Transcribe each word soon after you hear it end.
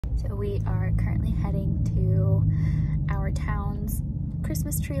So we are currently heading to our town's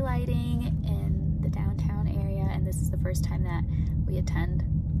Christmas tree lighting in the downtown area, and this is the first time that we attend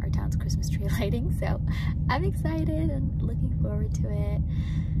our town's Christmas tree lighting, so I'm excited and looking forward to it.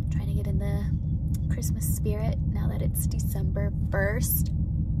 Trying to get in the Christmas spirit now that it's December 1st.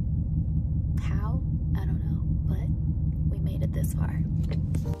 How? I don't know, but we made it this far.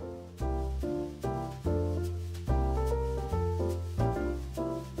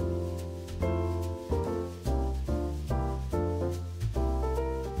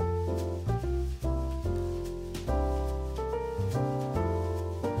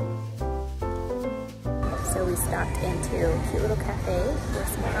 So we stopped into a cute little cafe for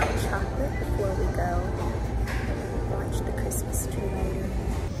some hot chocolate before we go watch the Christmas tree lighting.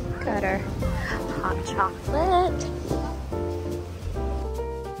 Got our hot chocolate.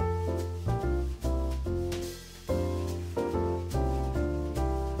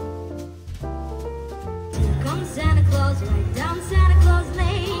 Come Santa Claus, right down Santa Claus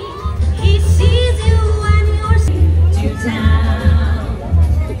Lane. He sees you when you're to town.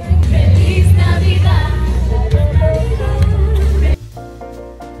 Feliz Navidad.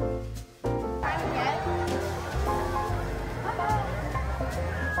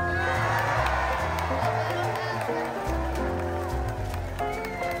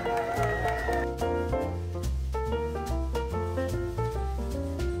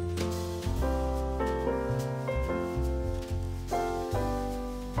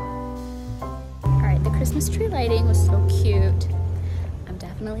 Christmas tree lighting was so cute. I'm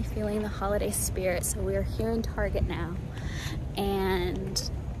definitely feeling the holiday spirit, so we're here in Target now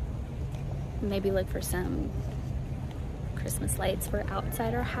and maybe look for some Christmas lights for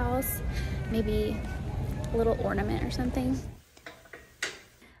outside our house, maybe a little ornament or something.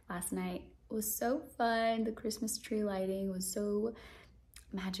 Last night was so fun. The Christmas tree lighting was so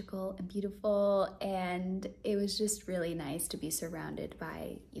magical and beautiful, and it was just really nice to be surrounded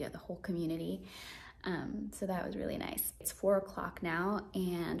by, you know, the whole community. So that was really nice. It's 4 o'clock now,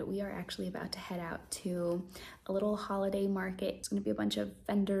 and we are actually about to head out to a little holiday market. It's gonna be a bunch of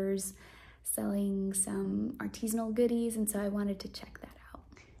vendors selling some artisanal goodies, and so I wanted to check that out.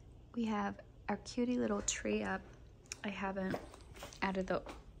 We have our cutie little tree up. I haven't added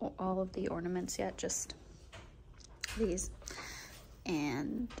all of the ornaments yet, just these.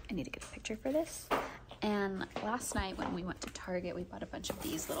 And I need to get a picture for this. And last night when we went to Target, we bought a bunch of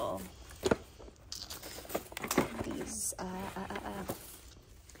these little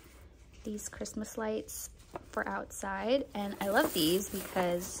these Christmas lights for outside, and I love these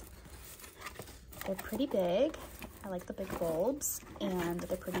because they're pretty big. I like the big bulbs, and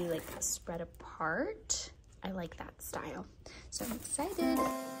they're pretty like spread apart. I like that style, so I'm excited.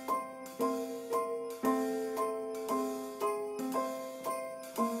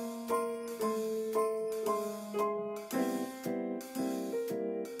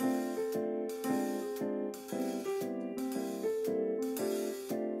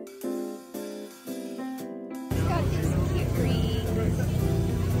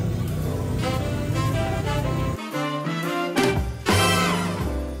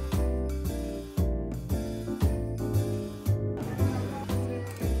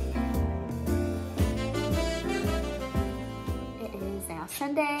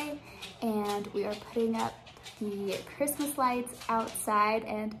 Sunday, and we are putting up the Christmas lights outside,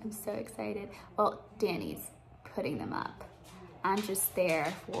 and I'm so excited. Well, Danny's putting them up. I'm just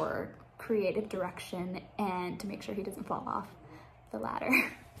there for creative direction and to make sure he doesn't fall off the ladder.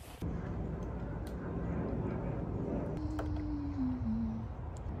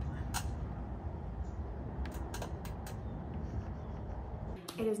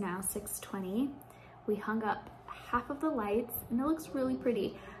 It is now 6:20. We hung up half of the lights and it looks really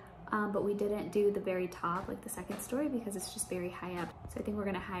pretty, but we didn't do the very top, like the second story, because it's just very high up. So I think we're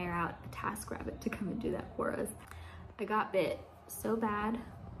gonna hire out a TaskRabbit to come and do that for us. I got bit so bad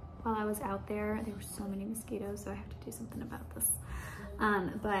while I was out there. There were so many mosquitoes, so I have to do something about this.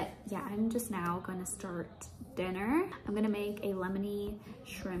 But yeah, I'm just now gonna start dinner. I'm gonna make a lemony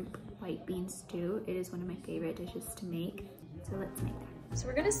shrimp white bean stew. It is one of my favorite dishes to make, so let's make that. So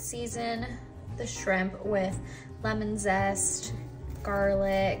we're gonna season the shrimp with lemon zest,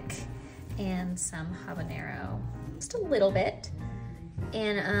 garlic, and some habanero, just a little bit,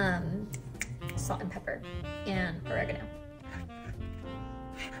 and salt and pepper and oregano.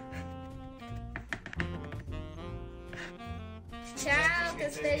 Ciao, que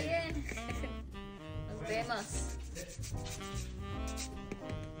esté bien. Nos vemos.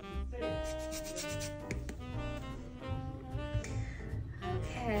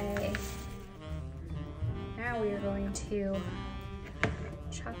 Okay. Now we are going to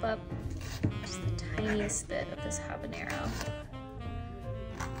chop up just the tiniest bit of this habanero.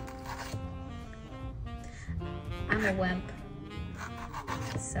 I'm a wimp,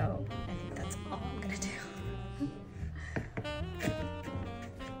 so I think that's all I'm gonna do.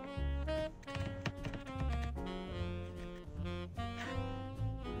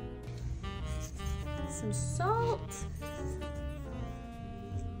 Some salt.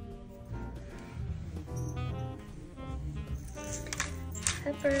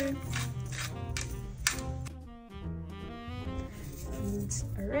 Pepper. And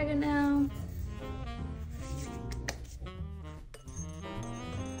oregano.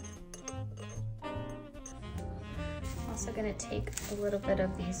 Also gonna take a little bit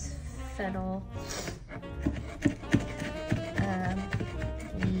of these fennel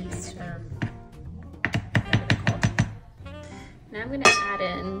leaves, or whatever they're called. Now I'm gonna add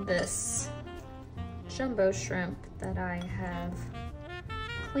in this jumbo shrimp that I have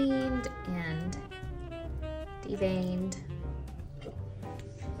cleaned and deveined,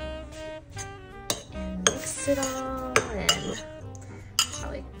 and mix it all in.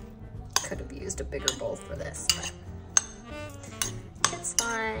 Probably could have used a bigger bowl for this, but it's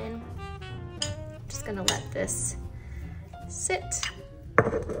fine. Just gonna let this sit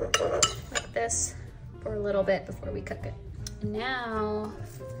like this for a little bit before we cook it. Now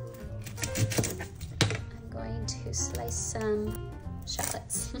I'm going to slice some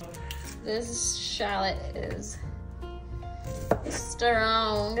shallots. This shallot is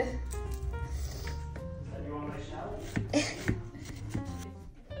strong. You want my shallot?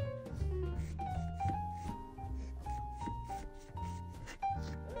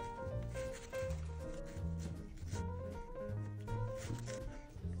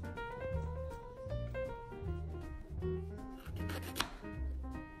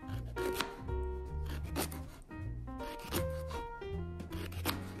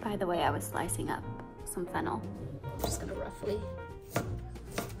 By the way, I was slicing up some fennel. I'm just gonna roughly chop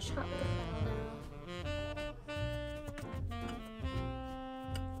the fennel now.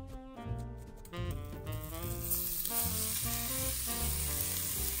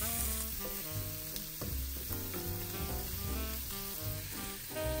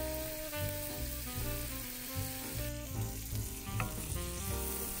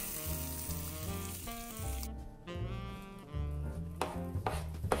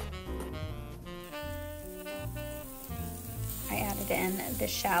 I added in the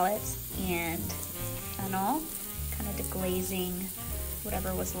shallots and fennel, kind of deglazing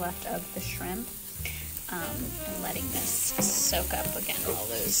whatever was left of the shrimp, and letting this soak up again all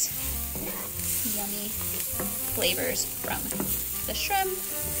those yummy flavors from the shrimp.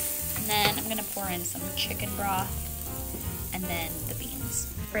 And then I'm gonna pour in some chicken broth and then the beans.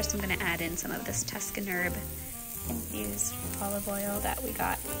 First, I'm gonna add in some of this Tuscan herb infused olive oil that we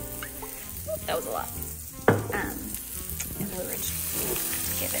got. That was a lot. And Blue Ridge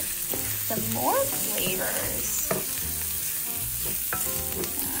to give it some more flavors.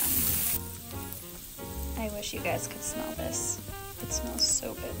 I wish you guys could smell this. It smells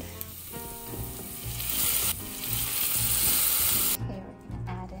so good. Okay, we're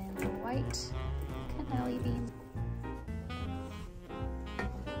gonna add in the white cannelli beans.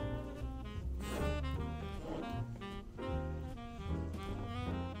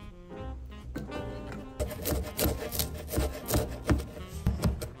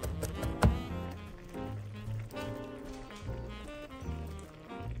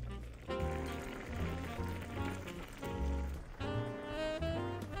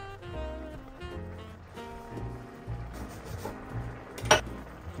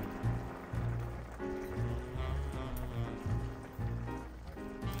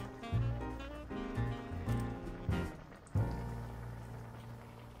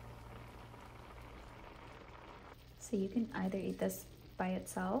 So you can either eat this by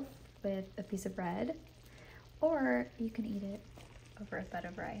itself with a piece of bread, or you can eat it over a bed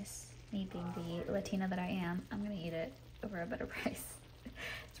of rice. Me being the Latina that I am, I'm gonna eat it over a bed of rice.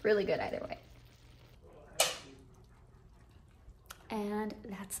 It's really good either way. And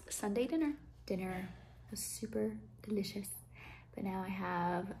that's Sunday dinner. Dinner was super delicious, but now I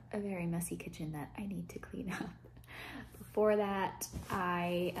have a very messy kitchen that I need to clean up. Before that,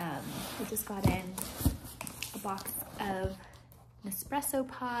 I just got in a box of Nespresso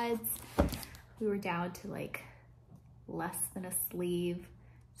pods. We were down to like less than a sleeve,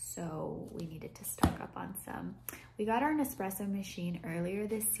 so we needed to stock up on some. We got our Nespresso machine earlier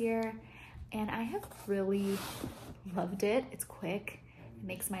this year, and I have really loved it. It's quick, it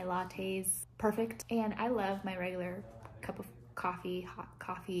makes my lattes perfect, and I love my regular cup of coffee, hot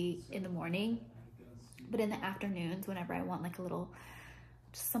coffee in the morning, but in the afternoons, whenever I want like a little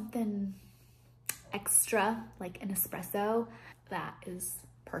just something extra, like an espresso, that is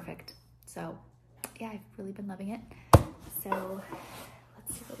perfect. So yeah, I've really been loving it. So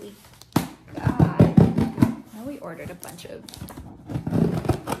let's see what we got. I know we ordered a bunch of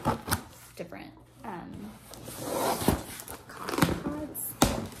different coffee pods.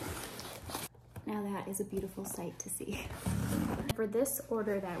 Now that is a beautiful sight to see. For this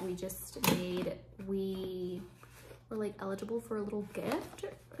order that we just made, we were like eligible for a little gift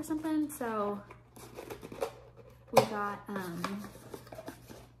or something. So we got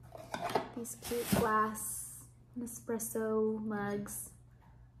these cute glass Nespresso mugs.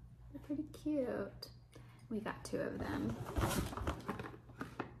 They're pretty cute. We got 2 of them.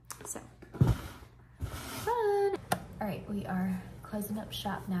 So fun. All right, we are closing up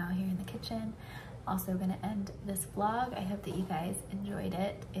shop now here in the kitchen. Also gonna end this vlog. I hope that you guys enjoyed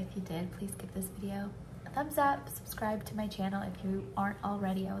it. If you did, please give this video a thumbs up, subscribe to my channel if you aren't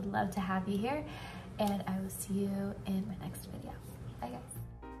already. I would love to have you here, and I will see you in my next